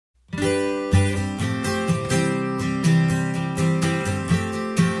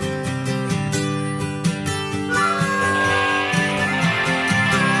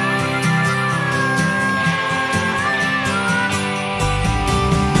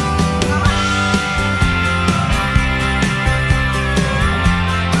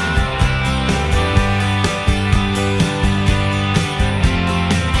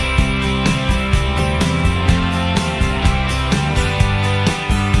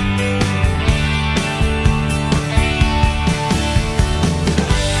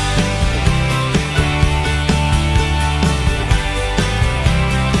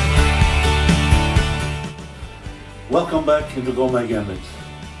to the gourmet gambit.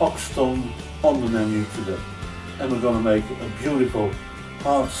 Ox tongue on the menu today. And we're going to make a beautiful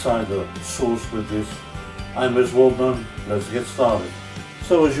hard cider sauce with this. I'm Wes Waldman, let's get started.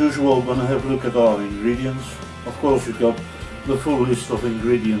 So as usual, we're going to have a look at our ingredients. Of course you've got the full list of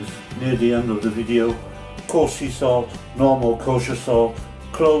ingredients near the end of the video. Coarse sea salt, normal kosher salt,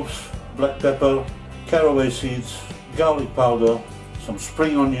 cloves, black pepper, caraway seeds, garlic powder, some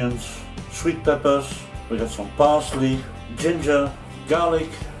spring onions, sweet peppers, we got some parsley, ginger, garlic,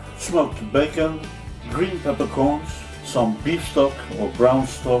 smoked bacon, green peppercorns, some beef stock or brown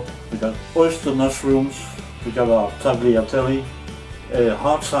stock, we got oyster mushrooms, we got our tagliatelle,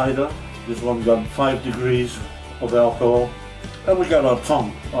 hard cider, this one got 5 degrees of alcohol, and we got our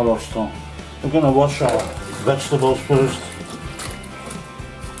tongue, our ox tongue. We're going to wash our vegetables first,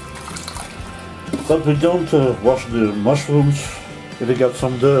 but we don't wash the mushrooms. If you got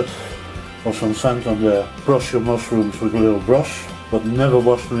some dirt or some sand on there, brush your mushrooms with a little brush, but never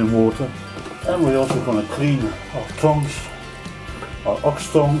wash them in water. And we're also going to clean our tongues, our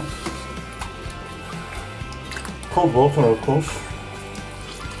ox tongue, cold water of course.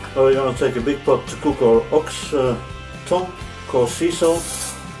 So we're going to take a big pot to cook our ox tongue, coarse sea salt,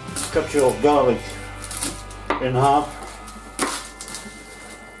 cut your garlic in half,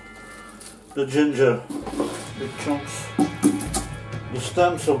 the ginger, big chunks, the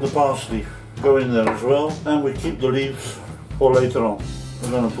stems of the parsley go in there as well, and we keep the leaves for later on.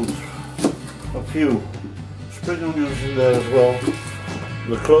 We're going to put a few spring onions in there as well,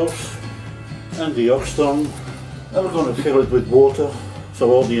 the cloves and the ox tongue, and we're going to fill it with water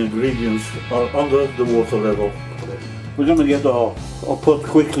so all the ingredients are under the water level. We're going to get our pot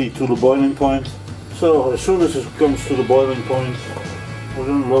quickly to the boiling point. So as soon as it comes to the boiling point, we're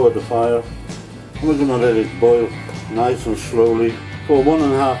going to lower the fire and we're going to let it boil nice and slowly for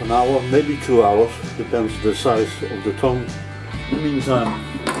 1.5 hours, maybe 2 hours, depends the size of the tongue. In the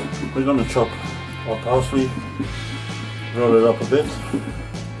meantime, we're going to chop our parsley, roll it up a bit.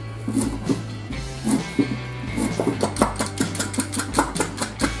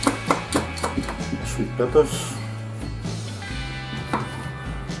 Sweet peppers.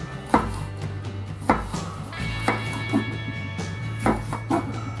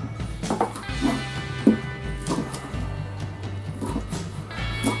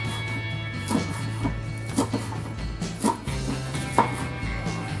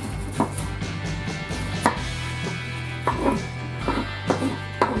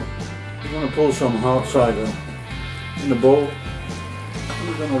 We're going to pour some hard cider in the bowl.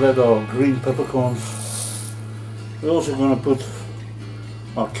 We're going to let our green peppercorns. We're also going to put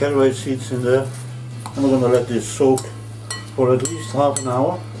our caraway seeds in there, and we're going to let this soak for at least half an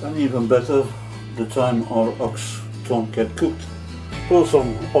hour, and even better, the time our ox tongue get cooked. Pour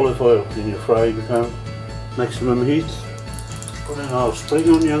some olive oil in your frying pan, maximum heat. Put in our spring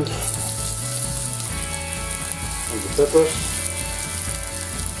onions and the peppers.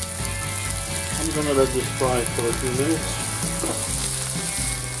 I'm going to let this fry for a few minutes.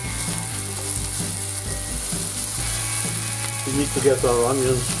 We need to get our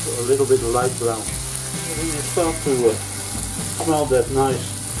onions a little bit light brown. And when you start to smell that nice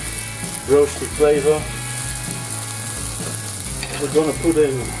roasty flavor, we're going to put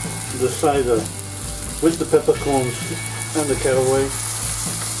in the cider with the peppercorns and the caraway.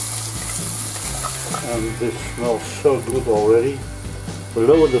 And this smells so good already. We'll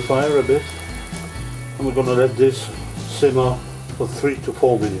lower the fire a bit. And we're going to let this simmer for 3 to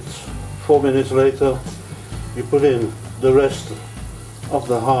 4 minutes. 4 minutes later, you put in the rest of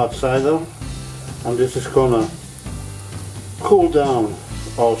the hard cider, and this is going to cool down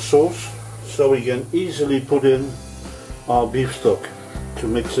our sauce so we can easily put in our beef stock to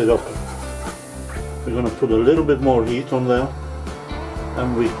mix it up. We're going to put a little bit more heat on there,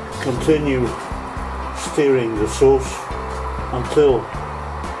 and we continue stirring the sauce until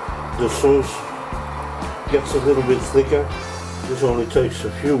the sauce gets a little bit thicker. This only takes a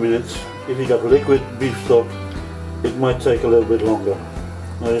few minutes. If you got liquid beef stock, it might take a little bit longer.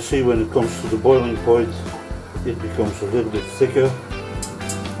 Now you see when it comes to the boiling point, it becomes a little bit thicker.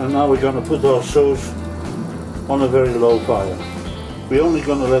 And now we're going to put our sauce on a very low fire. We're only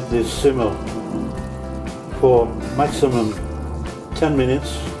going to let this simmer for maximum 10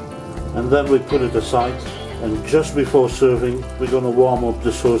 minutes, and then we put it aside, and just before serving we're going to warm up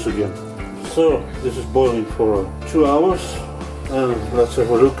the sauce again. So this is boiling for 2 hours, and let's have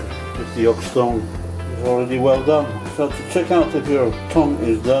a look if the ox tongue is already well done. So to check out if your tongue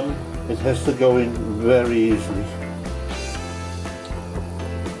is done, it has to go in very easily.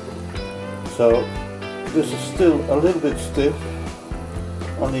 So this is still a little bit stiff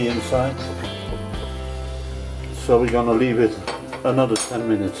on the inside, so so we're gonna leave it another 10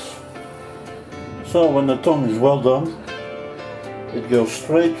 minutes. So when the tongue is well done, it goes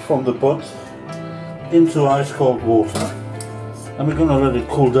straight from the pot into ice cold water, and we're gonna let it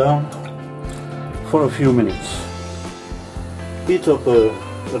cool down for a few minutes. Heat up a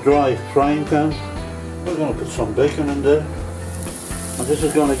dry frying pan. We're gonna put some bacon in there, and this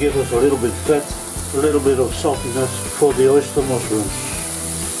is gonna give us a little bit fat, a little bit of saltiness for the oyster mushrooms.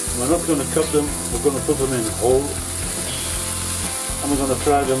 We're not gonna cut them, we're gonna put them in whole, and we're gonna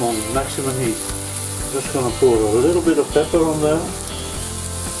fry them on maximum heat. Just gonna pour a little bit of pepper on there,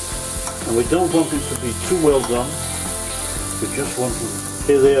 and we don't want it to be too well done. We just want them.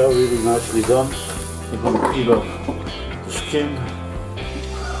 Here they are, really nicely done. We're gonna peel off the skin.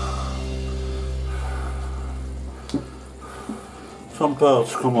 Some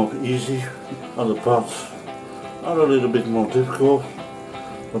parts come up easy, other parts are a little bit more difficult,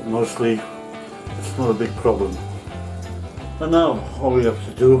 but mostly it's not a big problem. And now all we have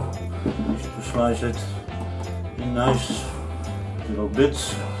to do is to slice it in nice little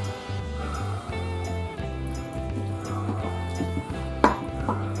bits.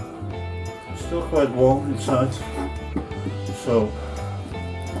 Still quite warm inside, so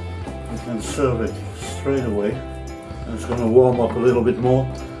we can serve it straight away. And it's going to warm up a little bit more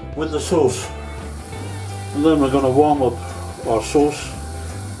with the sauce. And then we're going to warm up our sauce,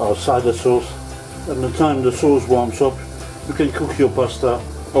 our cider sauce. And the time the sauce warms up, you can cook your pasta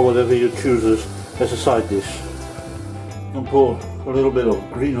or whatever you choose as a side dish. And pour a little bit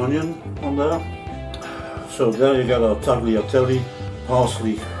of green onion on there. So there you got our tagliatelle,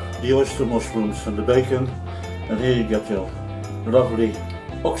 parsley, the oyster mushrooms and the bacon. And here you got your lovely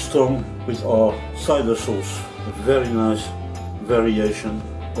ox tongue with our cider sauce. A very nice variation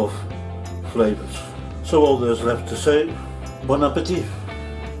of flavors. So all there's left to say, bon appetit.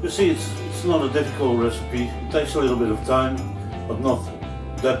 You see, it's not a difficult recipe. It takes a little bit of time, but not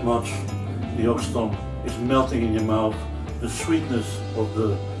that much. The ox tongue is melting in your mouth. The sweetness of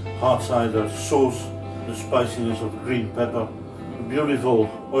the hard cider sauce, the spiciness of the green pepper, the beautiful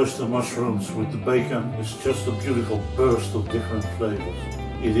oyster mushrooms with the bacon is just a beautiful burst of different flavors.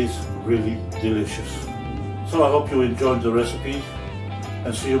 It is really delicious. So I hope you enjoyed the recipe,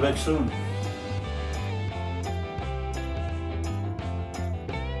 and see you back soon.